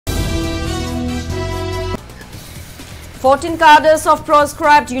14 cadres of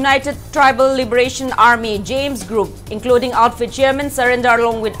proscribed United Tribal Liberation Army James Group, including outfit chairman, surrender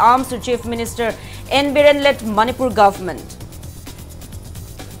along with arms to Chief Minister N. Biren-led Manipur government.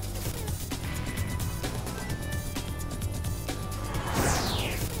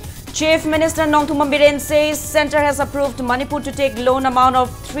 Chief Minister Nongthumam Biren says Centre has approved Manipur to take loan amount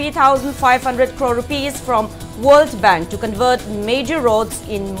of 3,500 crore rupees from World Bank to convert major roads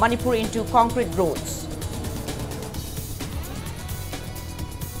in Manipur into concrete roads.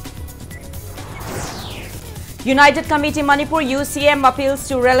 United Committee Manipur UCM appeals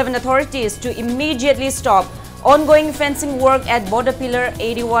to relevant authorities to immediately stop ongoing fencing work at Border Pillar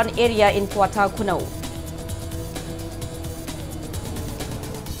 81 area in Kwata Kunau.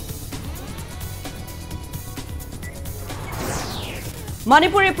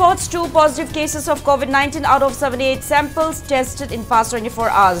 Manipur reports 2 positive cases of COVID-19 out of 78 samples tested in past 24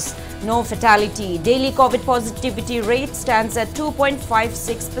 hours. No fatality. Daily COVID positivity rate stands at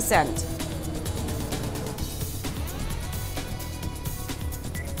 2.56%.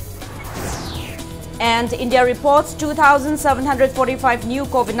 And India reports 2,745 new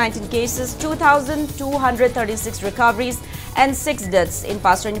COVID-19 cases, 2,236 recoveries and 6 deaths in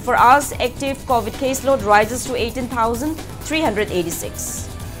past 24 hours. Active COVID caseload rises to 18,386.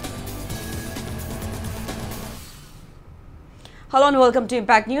 Hello and welcome to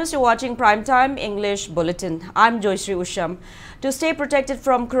Impact News. You're watching Primetime English Bulletin. I'm Joyshree Usham. To stay protected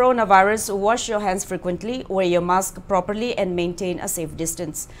from coronavirus, wash your hands frequently, wear your mask properly and maintain a safe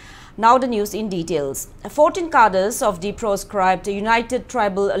distance. Now the news in details. 14 cadres of the proscribed United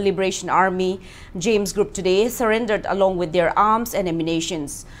Tribal Liberation Army James Group today surrendered along with their arms and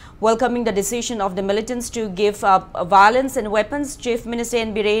ammunitions. Welcoming the decision of the militants to give up violence and weapons, Chief Minister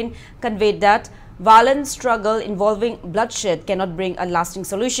N. Biren conveyed that violent struggle involving bloodshed cannot bring a lasting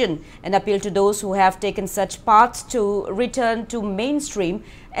solution and appealed to those who have taken such paths to return to mainstream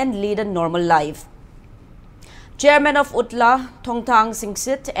and lead a normal life. Chairman of Utla, Thongthang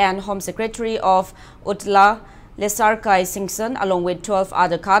Singsit, and Home Secretary of Utla, Lesarkai Singson, along with 12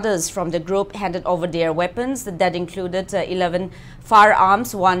 other cadres from the group, handed over their weapons that included 11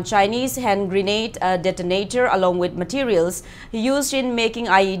 firearms, 1 Chinese hand grenade detonator, along with materials used in making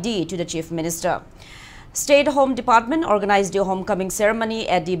IED to the Chief Minister. State Home Department organized the homecoming ceremony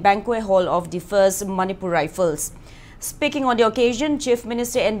at the banquet hall of the 1st Manipur Rifles. Speaking on the occasion, Chief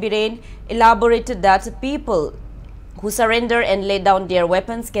Minister N. Biren elaborated that people who surrender and lay down their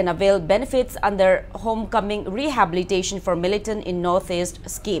weapons can avail benefits under Homecoming Rehabilitation for Militant in Northeast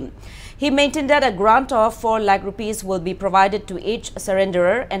scheme. He maintained that a grant of 4 lakh rupees will be provided to each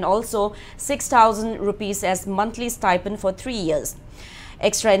surrenderer and also 6,000 rupees as monthly stipend for 3 years.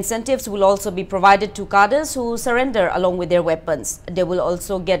 Extra incentives will also be provided to cadres who surrender along with their weapons. They will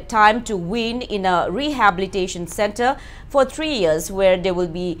also get time to wean in a rehabilitation center for 3 years where they will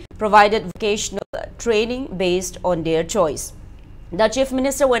be provided vocational training based on their choice. The Chief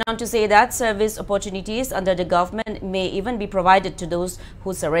Minister went on to say that service opportunities under the government may even be provided to those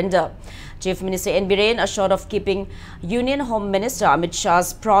who surrender. Chief Minister N. Biren assured of keeping Union Home Minister Amit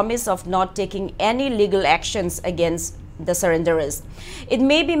Shah's promise of not taking any legal actions against the surrenderers. It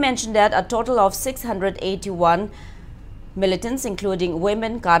may be mentioned that a total of 681 militants, including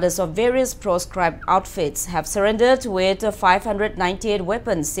women, cadres of various proscribed outfits, have surrendered with 598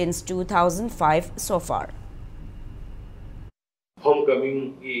 weapons since 2005 so far.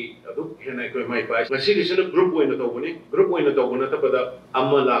 Homecoming aduk henai koi mai pai ngasi disana group oina tawbani tabada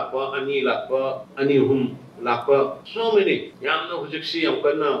amma lakpa ani hum lakpa so many yamna hujiksi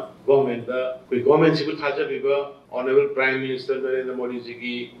yamkana government da koi government sibu thaja biba honorable prime minister Narendra Modi ji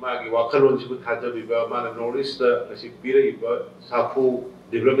ki magi wakhalon sibu thaja biba mana notice da ngasi pira iba safu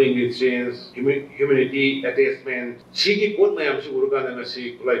developing exchange humanity attachment sigi pot mayam si urugana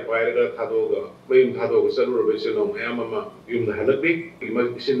ngasi kulai pairaga thadoga bayum thadoga sarura beseno mayamama yumna halakbi ima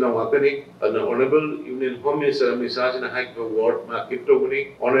sinna wakani an honorable union home minister Amit Shah na high word ma kitoguni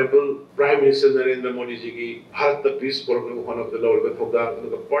honorable prime minister Narendra Modi ji ki Bharat the peace program one of the lower thoda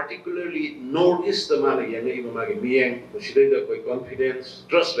particularly notice the mana yanga ima gi mieng sidai da koi confidence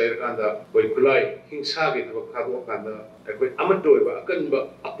trust layer kanda koi kulai hingsa gi thaba khado kanda koi amatoi ba akanba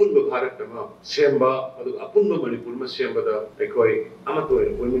apunba Bharat ma semba adu apunba Manipur ma semba da koi amatoi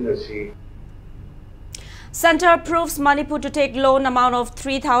women si. Centre approves Manipur to take loan amount of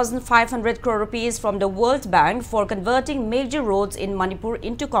 3,500 crore rupees from the World Bank for converting major roads in Manipur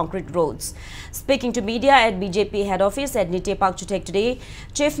into concrete roads. Speaking to media at BJP head office at Nite Pakchutek today,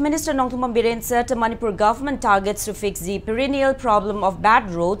 Chief Minister Nongthumam Biren said Manipur government targets to fix the perennial problem of bad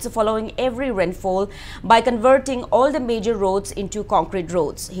roads following every rainfall by converting all the major roads into concrete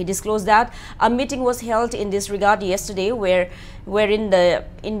roads. He disclosed that a meeting was held in this regard yesterday wherein the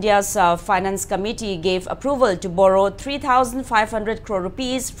India's Finance Committee gave approval to borrow 3,500 crore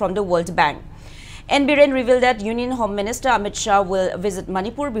rupees from the World Bank. N. Biren revealed that Union Home Minister Amit Shah will visit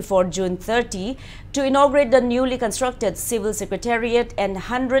Manipur before June 30 to inaugurate the newly constructed Civil Secretariat and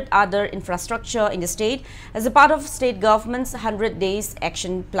 100 other infrastructure in the state as a part of state government's 100 Days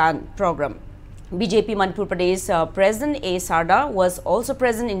Action Plan program. BJP Manipur Pradesh President A. Sarda was also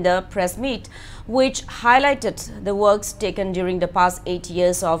present in the press meet, which highlighted the works taken during the past 8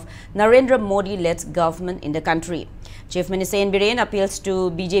 years of Narendra Modi-led government in the country. Chief Minister N. Biren appeals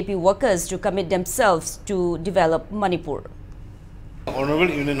to BJP workers to commit themselves to develop Manipur. Honorable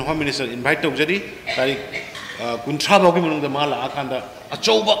Union Home Minister invite Jari, Tarik Kuntra Bogi Munung the Mala Akanda,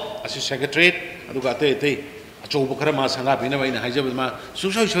 Achoba, as Secretary, Adugate. Chobu Karama Sanga Pina in Hajabama,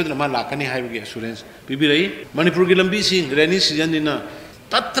 Susha showed the Malakani Highway Assurance, Bibi, Manipur Gilambisi, rainy season in a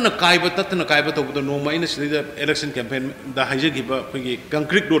Tatana Kaiba of the no minus leader election campaign, the Hajagiba,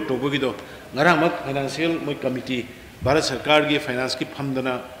 concrete road to Bugido, Naramak Financial Committee, Bharat Sarkar gave finance keep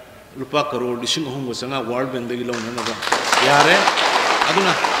Hamdana, Rupa Karo, Dishing Home was a world when they belong another. Yare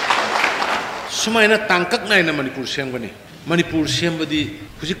Aduna Sumaina Tankak Nine Manipur Shambani, Manipur Shambadi,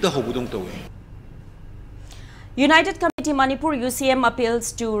 Hujika Hobudong Towe. United Committee Manipur UCM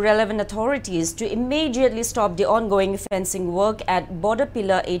appeals to relevant authorities to immediately stop the ongoing fencing work at Border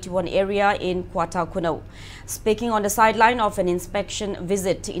Pillar 81 area in Kwata Kuno. Speaking on the sideline of an inspection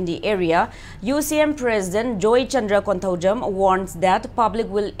visit in the area, UCM President Joy Chandra Konthaujam warns that public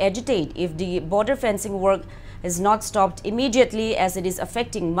will agitate if the border fencing work is not stopped immediately as it is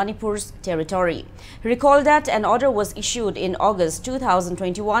affecting Manipur's territory. Recall that an order was issued in August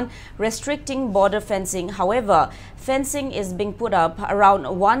 2021 restricting border fencing. However, fencing is being put up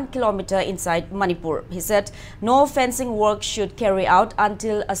around 1 kilometer inside Manipur. He said no fencing work should carry out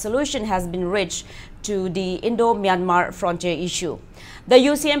until a solution has been reached to the Indo-Myanmar frontier issue. The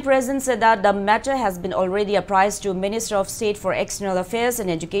UCM president said that the matter has been already apprised to Minister of State for External Affairs and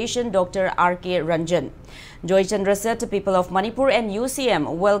Education, Dr. R.K. Ranjan. Joy Chandra said the people of Manipur and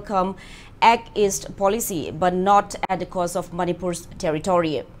UCM welcome Act East policy, but not at the cost of Manipur's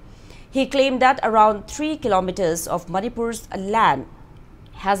territory. He claimed that around 3 kilometers of Manipur's land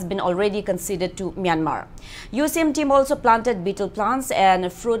has been already conceded to Myanmar. UCM team also planted betel plants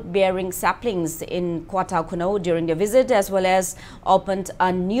and fruit-bearing saplings in Kwata Kuno during the visit, as well as opened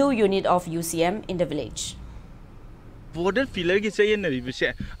a new unit of UCM in the village. Border pillar ki say na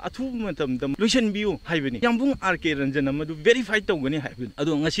ribse athu matam dam lution view haibani yambung RK Ranjan amadu verify tawgani haibani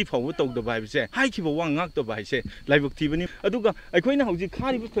adu ngasi faw taw da bai se hai ki wang ngak to bai se laibuk thibani aduga aikoina hauji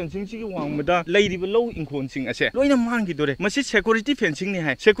khari fencing si wang mada leiriba low inkhon sing ase loina mang ki dore masi security fencing ni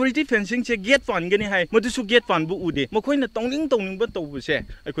hai security fencing che gate pan gani hai madu su gate pan bu ude makoina tongning ba taw se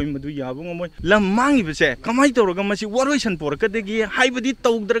aikoi madu yabung moy lam mangi be se kamai tawraga masi waroisan porka de gi haibadi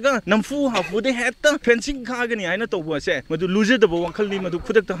tawdraga namfu hafu de heta fencing kha gani haina taw Madu lose the Bawakali Madu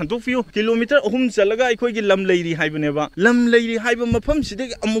Kudak Hantofu, kilometer Hum Salaga, Kogi Lam Lady Hibaneva, Lam Lady Hibamapum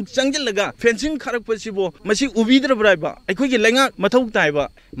Sidik Amuk Sangelaga, fencing Karakasibo, Masi Ubidra Briba, I could get Langa, Matok Taiba.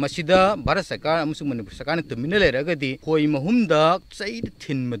 Masida, Barasaka, Musuman Sakan to Minelagadi, Hoi Mahumda, Said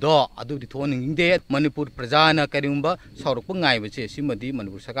Tin Mado, Adu the Toning Day, Manipur Prajana, Karumba, Saurupungai, which is Simadi,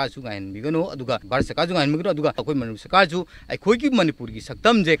 Manipur Sakazu and Migano, Aduga, Barsakazu and Migraduga, Akoman Sakazu, I could give Manipuri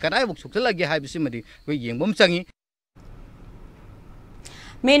Saktam Zekai, Sukala Hibasimadi, with Yangum Sangi.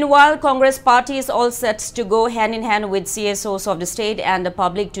 Meanwhile, Congress party is all set to go hand-in-hand with CSOs of the state and the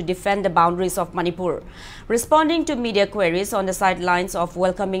public to defend the boundaries of Manipur. Responding to media queries on the sidelines of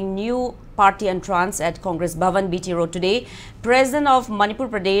welcoming new party entrants at Congress Bhavan BT Road today, President of Manipur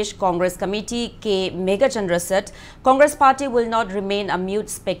Pradesh Congress Committee K. Megachandra said Congress party will not remain a mute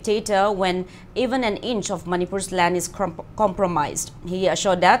spectator when even an inch of Manipur's land is compromised. He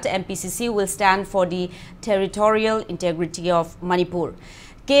assured that MPCC will stand for the territorial integrity of Manipur.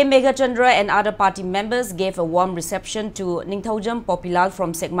 K. Megachandra and other party members gave a warm reception to Ningthaujam Popilal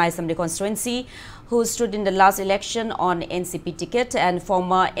from Sekmai Assembly constituency, who stood in the last election on NCP ticket, and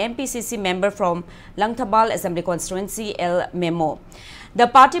former MPCC member from Langthabal Assembly constituency, L. Memo. The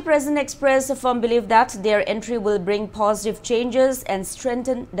party president expressed a firm belief that their entry will bring positive changes and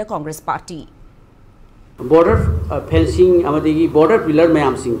strengthen the Congress party. Border fencing, border pillar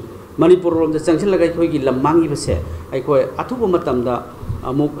mayam sing, Manipur rom the sanction lagai khoi gi lammangi base ai khoi athuba matam da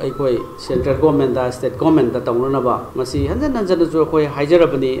amuk ai khoi central government da state government da tawna ba masi hanjan hanjan jo khoi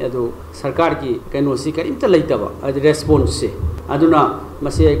haijarabani adu sarkar ki kaino si karimta leitaba adi response se aduna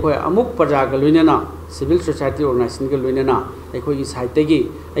masi ai khoi amuk praja ga loinana civil society organization ga loinana ai khoi gi site gi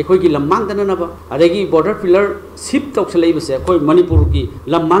ai khoi gi lammang dana ba adagi border pillar ship tok chalai base khoi Manipur ki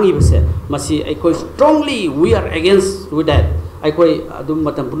lammangi base masi ai khoi strongly we are against with that ai khoi adum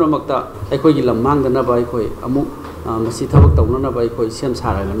matam punamakta ai khoi gi lammang dana ba ai khoi amuk masi thabak tawna ba ai khoi sem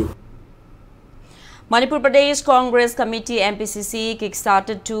saragani. Manipur Pradesh Congress Committee MPCC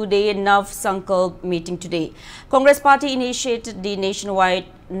kick-started two-day Nav Sankalp meeting today. Congress Party initiated the nationwide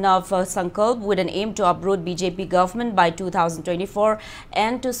Nav Sankalp with an aim to uproot BJP government by 2024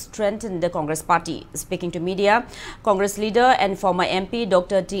 and to strengthen the Congress Party. Speaking to media, Congress leader and former MP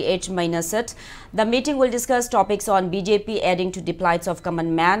Dr. T.H. Maina said the meeting will discuss topics on BJP adding to the plights of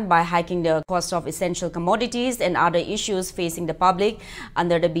common man by hiking the cost of essential commodities and other issues facing the public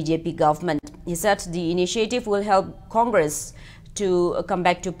under the BJP government. He said the initiative will help Congress to come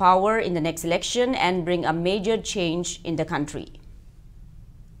back to power in the next election and bring a major change in the country.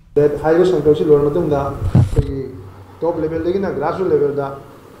 That high Sankalp Lord Matunda, top level, grassroots level,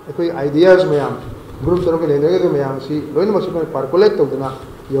 the ideas mayam, group Toroka Legato Mayam, see, Loin Masuka Parcolect of the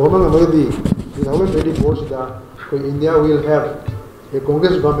Yomanga Modi, in 2024, India will have a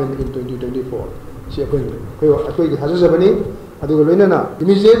Congress government in 2024. See, a has a money,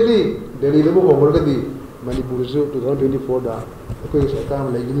 immediately, Delhi Level Homogadi, Manipur 2024, the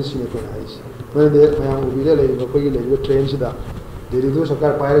Sakam Legis in a eyes. When they will be like trains that.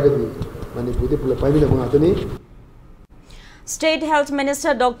 State Health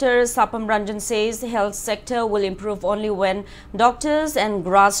Minister Dr. Sapam Ranjan says the health sector will improve only when doctors and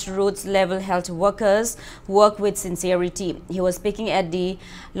grassroots level health workers work with sincerity. He was speaking at the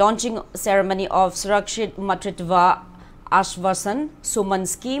launching ceremony of Surakshit Matritva Ashvasan Suman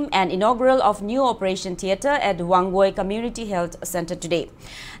scheme and inaugural of new operation theatre at Wangoi Community Health Center today.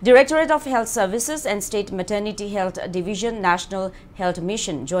 Directorate of Health Services and State Maternity Health Division National Health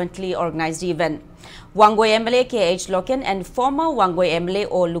Mission jointly organized the event. Wangoi MLA K.H. Loken and former Wangoi MLA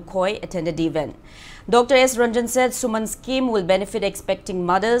O. Lukhoi attended the event. Dr. S. Ranjan said Suman scheme will benefit expecting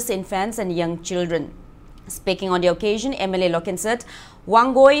mothers, infants and young children. Speaking on the occasion, MLA Loken said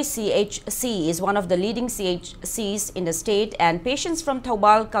Wangoi CHC is one of the leading CHCs in the state and patients from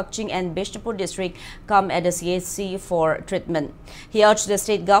Taubal, Kakching and Bishnupur district come at the CHC for treatment. He urged the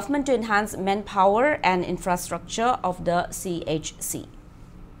state government to enhance manpower and infrastructure of the CHC.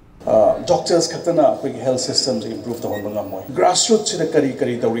 Doctors katana quick health systems improve the whole bangamoy. Grassroots the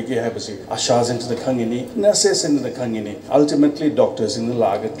kari tawriki habasi. Ashas into the kangini, nurses into the kangini. Ultimately, doctors in the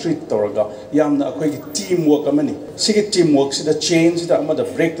laga treat toraga. Yamna quick teamwork amani. Sig teamwork see the change the amada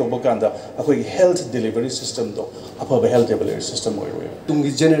break to bokanda. A quick health delivery system though. Upper health delivery system way.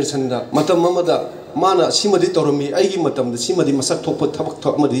 Tungi generation da matam mamada mana simadi torumi aigi matam the simadi masak topa tabak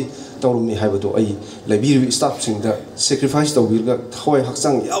topmadi torumi habado ai labiru staff sing the sacrifice the wirga hoy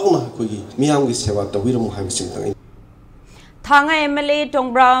haksang yauna kugi miyamgi seva the wirum habising. Thanga MLA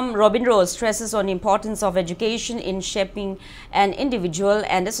Tongbram Robinro stresses on the importance of education in shaping an individual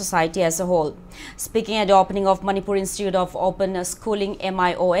and the society as a whole. Speaking at the opening of Manipur Institute of Open Schooling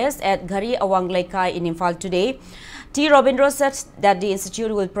MIOS at Ghari Awanglekai in Imphal today, T. Robinro said that the institute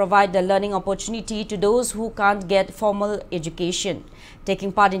will provide the learning opportunity to those who can't get formal education.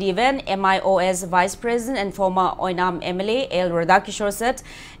 Taking part in the event, MIOS Vice President and former Oinam MLA L. Radhakishore said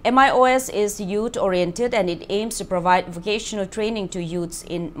MIOS is youth-oriented and it aims to provide vocational training to youths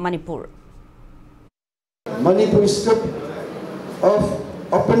in Manipur. Manipur Institute of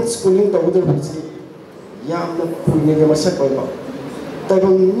Open Schooling Tawudar Yamna Puniga Masakoba.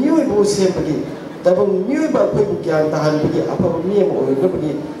 Tabang new Bosempagi, Tabang new Bapukian Tahanbi, Upper Miem or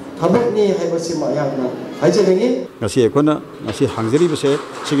Nobody, Habani Habasimayana. Ngasi ekona ngasi hangjari base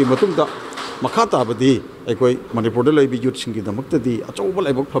sigi matungda makata abadi ekoi Manipur da laibi youth singi damakta di achobal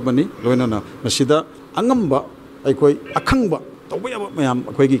aibok phabani loinana masida angamba ekoi akhangba tawya mayam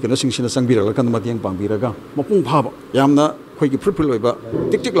ekoi gi kana singsina sangbira kan matiang pangbiraga mapung phaba yamna ekoi gi fripil loiba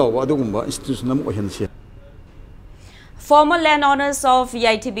tiktik lawa adugumba institution am ohensia. Former landowners of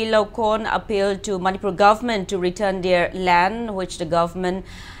YTB Lokon appealed to Manipur government to return their land which the government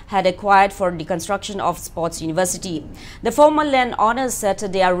had acquired for the construction of Sports University. The former landowners said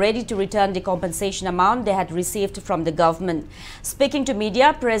they are ready to return the compensation amount they had received from the government. Speaking to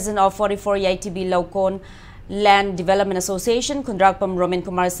media, President of 44 YTB Lokon Land Development Association, Kundrakpam Roman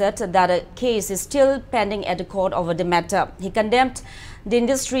Kumar said that a case is still pending at the court over the matter. He condemned the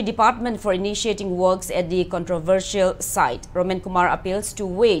industry department for initiating works at the controversial site. Roman Kumar appeals to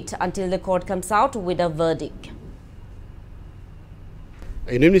wait until the court comes out with a verdict.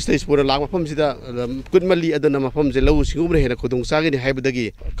 Minister is for a lang from Sida, good Mali at the Namafam Zelo, Singumre, Kudung Sagin,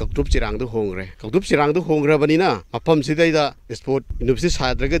 Habadagi, Kaktup Chirang the Hongre. Kaktup Chirang the Hongre Vanina, Apam Sida, the sport, Nupsis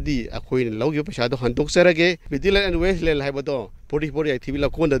Hadragadi, a queen, Logi Pashado, Hantok Serage, Vidila and Westlel Habado, Pori Activila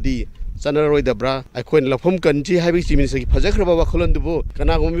Konda di, Sanaroi the Bra, a queen Lapum Kanji, having Simis, Pazakraba Colondubo,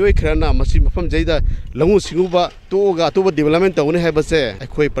 Kanagumi Krana, Masim from Zeda, Lamu Singuba, Toga, Toba development, only have a say, a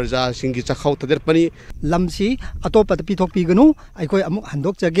quay Perza, Singisa How to their money. Lamsi, Atopa the Pitok Pigano, I quay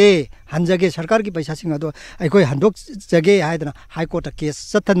Handok Jage, Hanjage, Sarkaki by Sasingado, I quay Handok Jage, I had High Court case,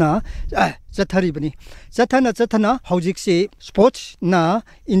 Satana, Zataribani, Satana, Haujiksi, sports, na,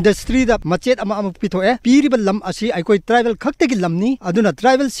 industry that Machet Amam Pito, Piribal Lam Asi, I quay travel Kaktaki Lamni, Aduna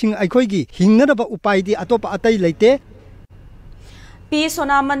travel sing I quay Hinganaba Upaidi, Atopa Atai Late. P.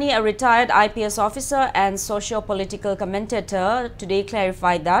 Sonamani, a retired IPS officer and socio-political commentator, today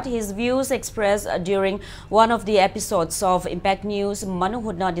clarified that his views expressed during one of the episodes of Impact News Manu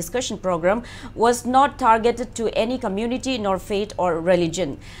Hudna discussion program was not targeted to any community nor faith or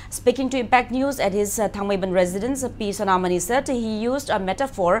religion. Speaking to Impact News at his Thangmaiban residence, P. Sonamani said he used a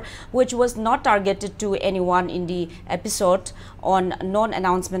metaphor which was not targeted to anyone in the episode on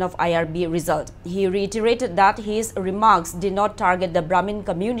non-announcement of IRB result. He reiterated that his remarks did not target the Brahmin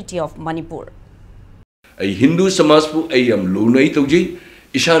community of Manipur. A Hindu Samaspu, I am Lunai Toji,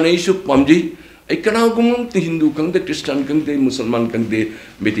 Ishanai Sup Pamji, a Kanagum, the Hindu Kang, the Christian Kang, the Musalman Kang, the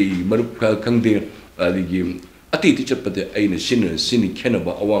Meti Maruka Kang, the Ati teacher, but the Aina Sinner, Sini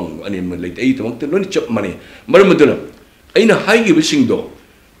Kenaba, Awang, animal late 8 among the Lunch of money, Maramaduna, Aina High wishing door.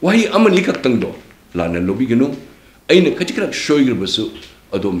 Why Amanika Tangdo, Lana Lobigano, Aina Kachika show your basu,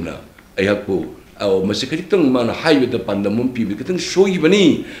 Adomna, Ayapo. Our Masakatang man high with the Pandamum people can show you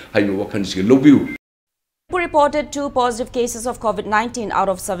any high workers love you. Reported 2 positive cases of COVID-19 out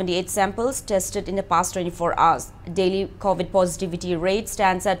of 78 samples tested in the past 24 hours. Daily COVID positivity rate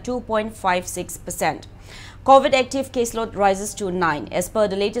stands at 2.56%. COVID active caseload rises to 9. As per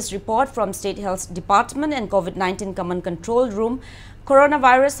the latest report from State Health Department and COVID-19 Command Control Room,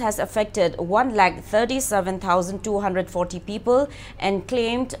 coronavirus has affected 137,240 people and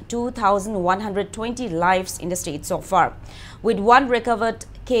claimed 2,120 lives in the state so far. With 1 recovered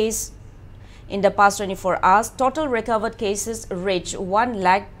case in the past 24 hours, total recovered cases reach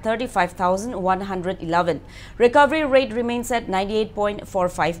 135,111. Recovery rate remains at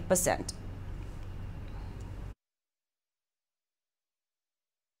 98.45%.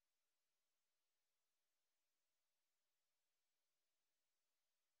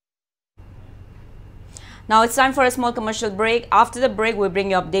 Now it's time for a small commercial break. After the break, we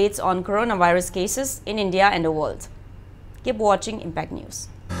bring you updates on coronavirus cases in India and the world. Keep watching Impact News.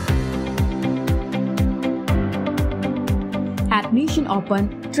 Admission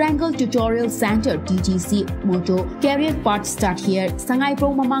open. Triangle Tutorial Center TTC Moto Career Path Start Here. Sangai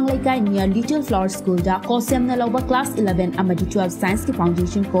Pro Mamang Laikai near Little Flower School da Kosem Naloba Class 11 amadi 12 Science ki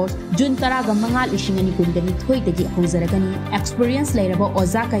Foundation Course Jun Taraga Mangal Ishingani Kundani Thoitagi Hozaragani. Experience Lairabo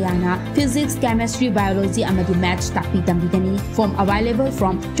Oza Kayana Physics, Chemistry, Biology amadi Maths Takpi Tambigani. Form available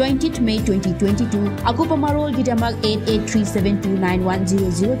from 20th May 2022. Akupa Marol Gitamag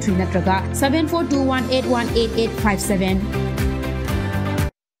 8837291003 Natraga 7421818857.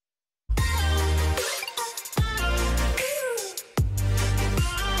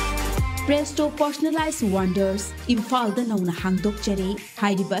 Presto Personalized Wonders, Imphal da nauna hangdok jare,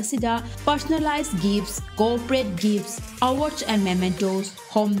 Haidibasida, personalized gifts, corporate gifts, awards and mementos,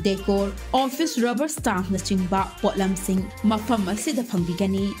 home decor, office rubber stamp na chingba, potlam sing, mafam asida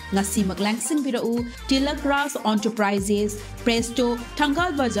pangbigani, ngasi maglangsing birau, Tilak Ras Enterprises, Presto,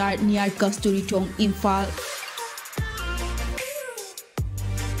 Tangal Bazaar near Kasturi Tong, Imphal.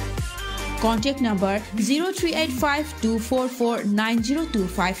 Contact number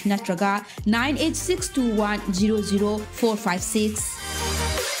 0385-244-9025 Natraga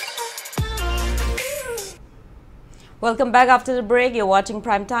 98621-00456. Welcome back after the break. You're watching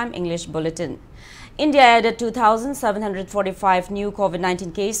Primetime English Bulletin. India added 2,745 new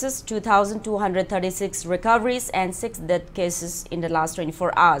COVID-19 cases, 2,236 recoveries and 6 death cases in the last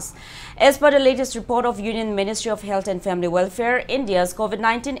 24 hours. As per the latest report of Union Ministry of Health and Family Welfare, India's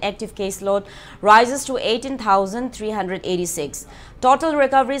COVID-19 active caseload rises to 18,386. Total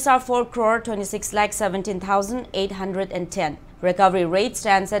recoveries are 4,26,17,810. Recovery rate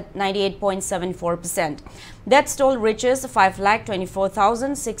stands at 98.74%. Death toll reaches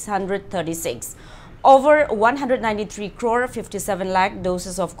 5,24,636. Over 193 crore 57 lakh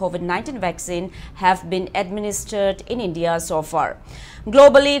doses of COVID-19 vaccine have been administered in India so far.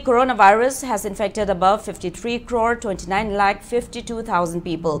 Globally, coronavirus has infected above 53 crore 29 lakh 52,000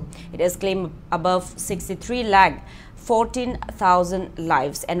 people. It has claimed above 63 lakh 14,000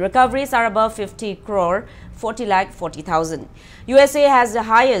 lives, and recoveries are above 50 crore 40 lakh 40,000. USA has the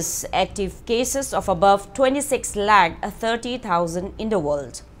highest active cases of above 26 lakh 30,000 in the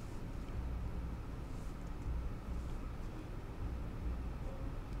world.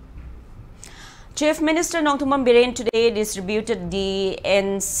 Chief Minister Nongthumbam Biren today distributed the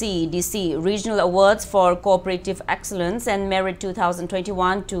NCDC Regional Awards for Cooperative Excellence and Merit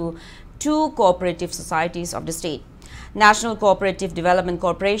 2021 to 2 cooperative societies of the state. National Cooperative Development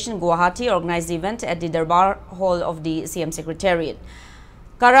Corporation, Guwahati, organized the event at the Darbar Hall of the CM Secretariat.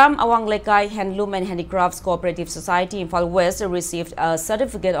 Karam Awang Lekai Handloom and Handicrafts Cooperative Society, Imphal West, received a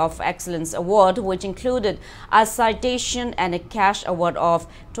Certificate of Excellence Award, which included a citation and a cash award of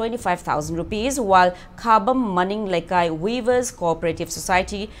 25,000 rupees, while Khabam Maning Lekai Weavers Cooperative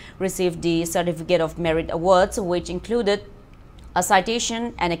Society received the Certificate of Merit Awards, which included a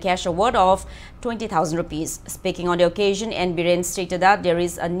citation and a cash award of 20,000 rupees. Speaking on the occasion, N. Biren stated that there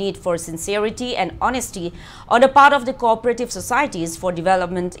is a need for sincerity and honesty on the part of the cooperative societies for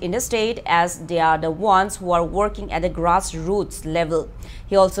development in the state, as they are the ones who are working at the grassroots level.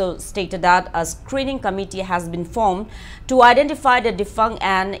 He also stated that a screening committee has been formed to identify the defunct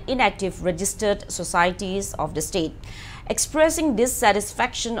and inactive registered societies of the state. Expressing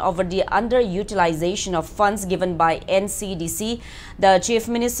dissatisfaction over the underutilization of funds given by NCDC, the Chief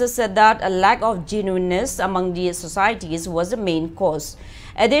Minister said that a lack of genuineness among the societies was the main cause.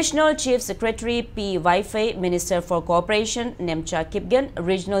 Additional Chief Secretary P. Waifei, Minister for Cooperation, Nemcha Kipgen,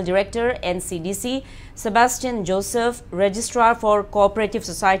 Regional Director, NCDC, Sebastian Joseph, Registrar for Cooperative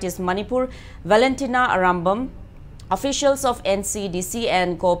Societies Manipur, Valentina Arambam, officials of NCDC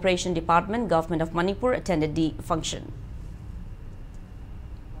and Cooperation Department, Government of Manipur attended the function.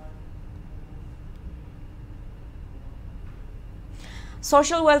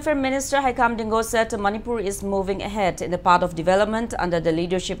 Social Welfare Minister Haikam Dinggo said Manipur is moving ahead in the path of development under the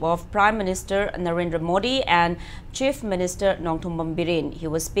leadership of Prime Minister Narendra Modi and Chief Minister Nongthumbam Biren. He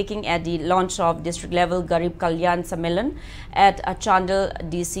was speaking at the launch of district-level Garib Kalyan Sammelan at a Chandal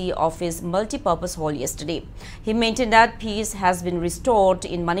DC office multi-purpose hall yesterday. He maintained that peace has been restored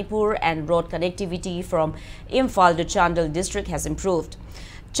in Manipur and road connectivity from Imphal to Chandal district has improved.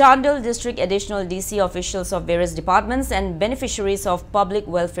 Chandal district additional DC officials of various departments and beneficiaries of public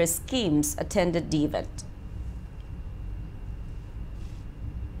welfare schemes attended the event.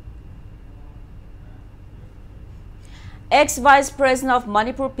 Ex-Vice President of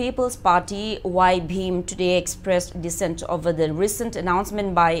Manipur People's Party, Y. Bhim, today expressed dissent over the recent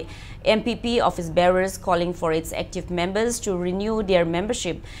announcement by MPP office bearers calling for its active members to renew their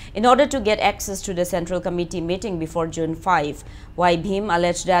membership in order to get access to the Central Committee meeting before June 5. Y. Bhim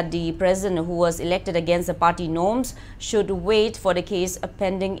alleged that the president, who was elected against the party norms, should wait for the case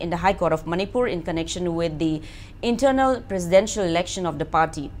pending in the High Court of Manipur in connection with the internal presidential election of the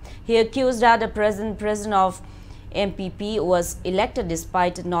party. He accused that the president of MPP was elected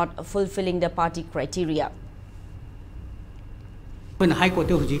despite not fulfilling the party criteria. When High Court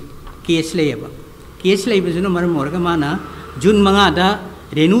of case labor is no Maramorgamana, June Mangada,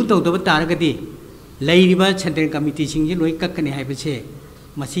 Renu to the Targati, Lady Central Committee Singing Kakani Habice,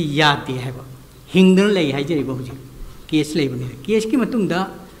 Masi Yati have Hinder lay Hajariboji, case labor, case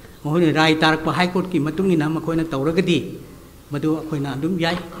Kimatunda, Mohun Rai Tark High Court Kimatung in Amakona Tauragadi, Madu Akona Dum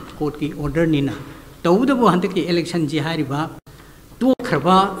Yai, Court order Nina. Tawudabu hantaki election ji hariba to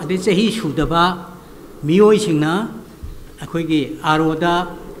kharba ade chahi sudaba miyoi singna akoigi aroda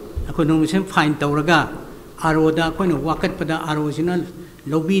akonomisem fine tawraga aroda koina wakat pada arosina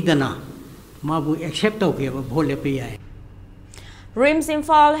lobby dana mabu accept tawgeba bhole pe yai. RIMS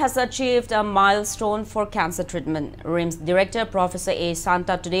Imphal has achieved a milestone for cancer treatment. RIMS Director Professor A.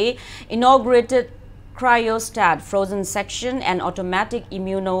 Santa today inaugurated cryostat frozen section and automatic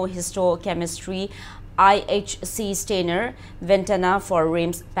immunohistochemistry IHC stainer Ventana for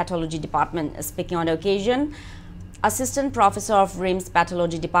RIMS Pathology Department. Speaking on the occasion, Assistant Professor of RIMS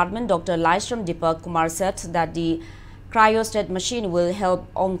Pathology Department Dr. Laishram Deepak Kumar said that the cryostat machine will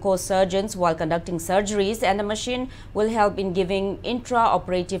help oncosurgeons while conducting surgeries, and the machine will help in giving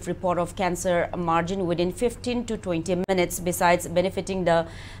intra-operative report of cancer margin within 15 to 20 minutes, besides benefiting the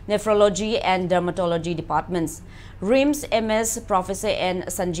nephrology and dermatology departments. RIMS MS Professor N.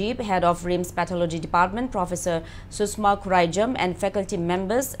 Sanjeev, Head of RIMS Pathology Department, Professor Susma Kuraijam, and faculty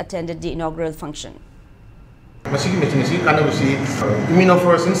members attended the inaugural function.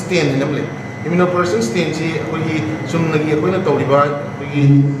 Immunofluorescence stain immunofluorescence stain si koi sum nagi koi na tawriba koi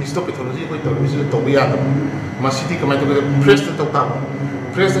histopathology koi tawriba si tawya da masiti kamai to press to ta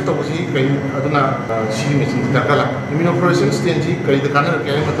press to si kai aduna si machine ta kala immunofluorescence stain si kai da kana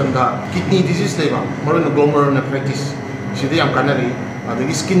kai matam da kidney disease leba maron glomerulonephritis si de am kana ri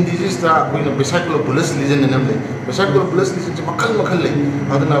adagi skin disease ta koi na vesicular bullous lesion nam le vesicular bullous lesion si makal le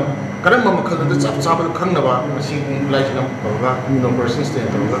aduna karam makal da chap chap khang na ba si lai nam ba immunofluorescence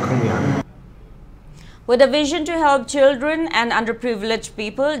stain ta khang ya. With a vision to help children and underprivileged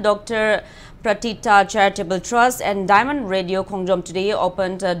people, Dr. Pratita Charitable Trust and Diamond Radio Khongjom today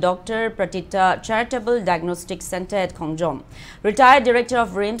opened Dr. Pratita Charitable Diagnostic Center at Khongjom. Retired Director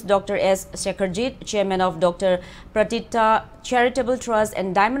of RIMS, Dr. S. Sekharjit, Chairman of Dr. Pratita Charitable Trust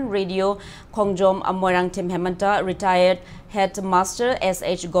and Diamond Radio Khongjom Amorang Tim Hemanta, retired Headmaster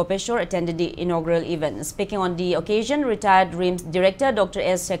S.H. Gopeshwar attended the inaugural event. Speaking on the occasion, retired RIMS Director Dr.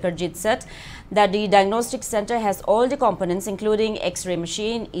 S. Sekharjit said that the diagnostic center has all the components including X-ray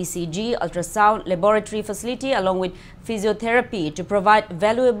machine, ECG, ultrasound, laboratory facility along with physiotherapy to provide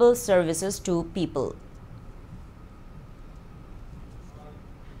valuable services to people.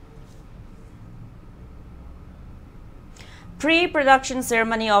 Pre-production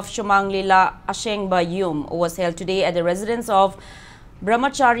ceremony of Shumang Lila Ashengba Yum was held today at the residence of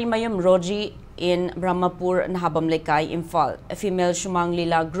Brahmachari Mayum Roji in Brahmapur, Nahabam Lekai, Imphal. A female Shumang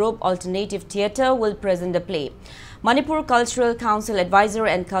Lila group alternative theatre will present the play. Manipur Cultural Council advisor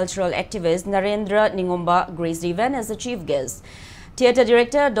and cultural activist Narendra Ningomba graced the event as the chief guest. Theatre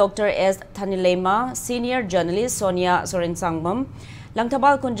director Dr. S. Thanilema, senior journalist Sonia Soren Sangbam,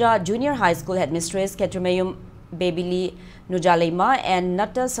 Langtabal Kunja Junior High School headmistress Ketrumayum Babili Nujalema and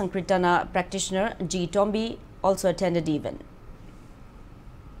Natta Sankritana practitioner G. Tombi also attended the event.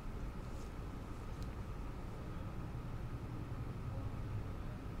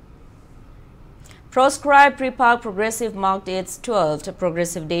 Proscribed Pre-Park Progressive marked its 12th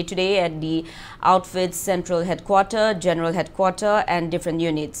Progressive Day today at the outfit's central headquarters, general headquarters and different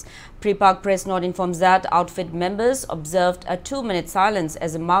units. Pre-Park Press Note informs that outfit members observed a 2-minute silence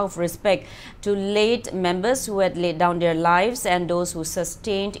as a mark of respect to late members who had laid down their lives and those who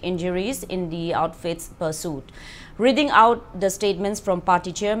sustained injuries in the outfit's pursuit. Reading out the statements from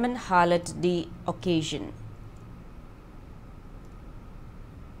party chairman highlighted the occasion.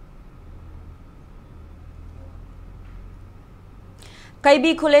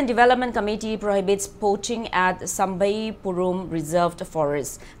 Kaibi Khulen Development Committee prohibits poaching at Sambai Purum Reserved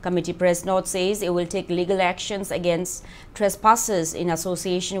Forest. Committee press note says it will take legal actions against trespassers in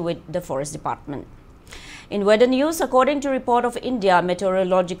association with the Forest Department. In weather news, according to report of India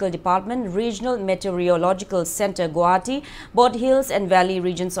Meteorological Department, Regional Meteorological Center Guwahati, both hills and valley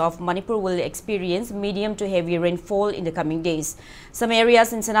regions of Manipur will experience medium to heavy rainfall in the coming days. Some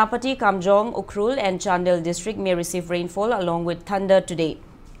areas in Senapati, Kamjong, Ukhrul and Chandel district may receive rainfall along with thunder today.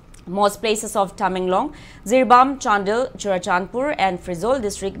 Most places of Tamenglong, Zirbam, Chandel, Churachandpur and Frizol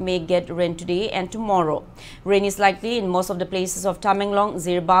district may get rain today and tomorrow. Rain is likely in most of the places of Tamenglong,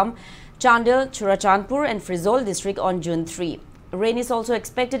 Zirbam, Chandel, Churachandpur and Frizol district on June 3. Rain is also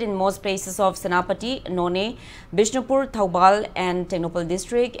expected in most places of Senapati, None, Bishnupur, Thaubal and Tenopal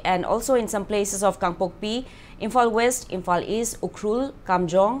district and also in some places of Kangpokpi, Imphal West, Imphal East, Ukhrul,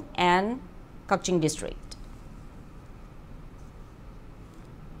 Kamjong and Kakching district.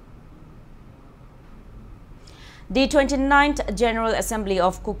 The 29th General Assembly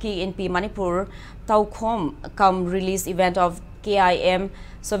of Kuki in Manipur, Taukhom release event of KIM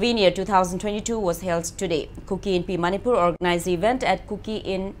Souvenir 2022 was held today. Kuki in Manipur organized the event at Kuki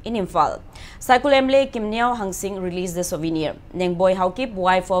in Imphal. Saikulemle Kimniao Hangsing released the souvenir. Nengboy Haukip,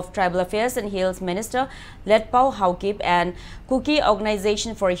 wife of Tribal Affairs and Hills Minister Letpao Haukip and Kuki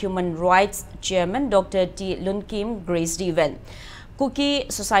Organization for Human Rights Chairman Dr. T. Lun Kim graced the event. Kuki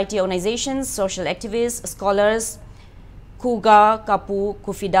society organizations, social activists, scholars, Kuga, Kapu,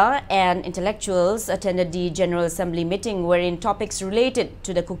 Kufida and intellectuals attended the General Assembly meeting wherein topics related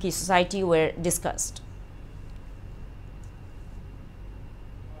to the Kuki society were discussed.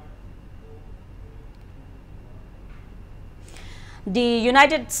 The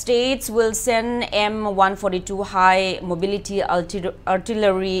United States will send M142 high mobility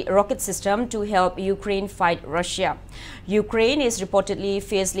artillery rocket system to help Ukraine fight Russia. Ukraine is reportedly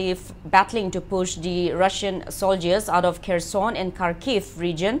fiercely battling to push the Russian soldiers out of Kherson and Kharkiv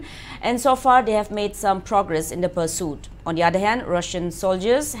region, and so far they have made some progress in the pursuit. On the other hand, Russian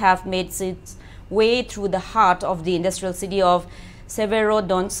soldiers have made its way through the heart of the industrial city of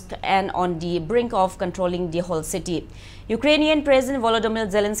Severodonetsk and on the brink of controlling the whole city. Ukrainian President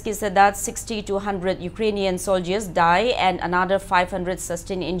Volodymyr Zelensky said that 60 to 100 Ukrainian soldiers die and another 500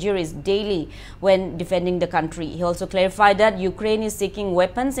 sustain injuries daily when defending the country. He also clarified that Ukraine is seeking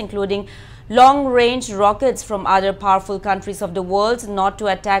weapons including long-range rockets from other powerful countries of the world, not to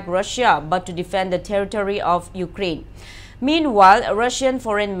attack Russia but to defend the territory of Ukraine. Meanwhile, Russian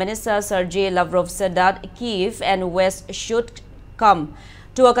Foreign Minister Sergei Lavrov said that Kyiv and West should come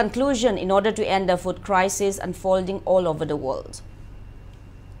to a conclusion in order to end the food crisis unfolding all over the world.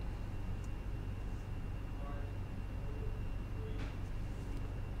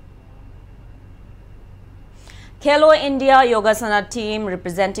 Khelo India Yogasana team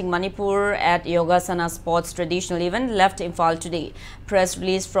representing Manipur at Yogasana Sports traditional event left Imphal today. Press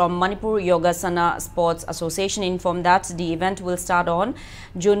release from Manipur Yogasana Sports Association informed that the event will start on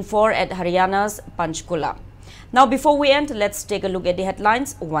June 4 at Haryana's Panchkula. Now, before we end, let's take a look at the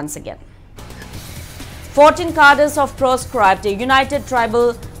headlines once again. 14 cadres of proscribed United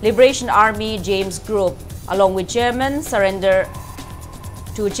Tribal Liberation Army James Group, along with chairman, surrender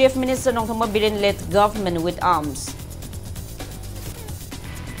to Chief Minister Nongthoma Biren-led government with arms.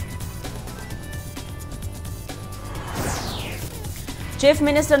 Chief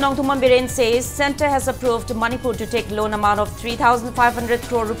Minister Nongthoma Biren says Centre has approved Manipur to take loan amount of 3,500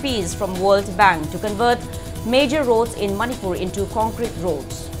 crore rupees from World Bank to convert major roads in Manipur into concrete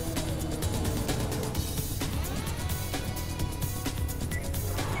roads.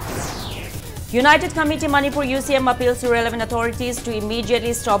 United Committee Manipur UCM appeals to relevant authorities to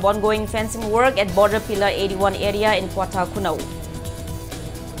immediately stop ongoing fencing work at border pillar 81 area in Kwata Kunau.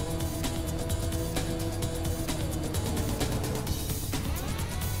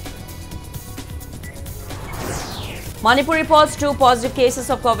 Manipur reports 2 positive cases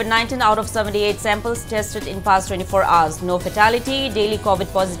of COVID-19 out of 78 samples tested in past 24 hours. No fatality. Daily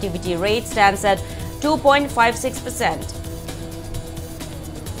COVID positivity rate stands at 2.56%.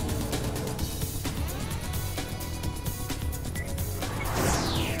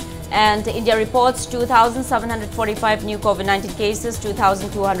 And India reports 2,745 new COVID-19 cases,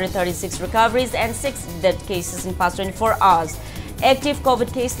 2,236 recoveries and 6 death cases in past 24 hours. Active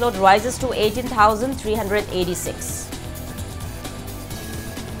COVID caseload rises to 18,386.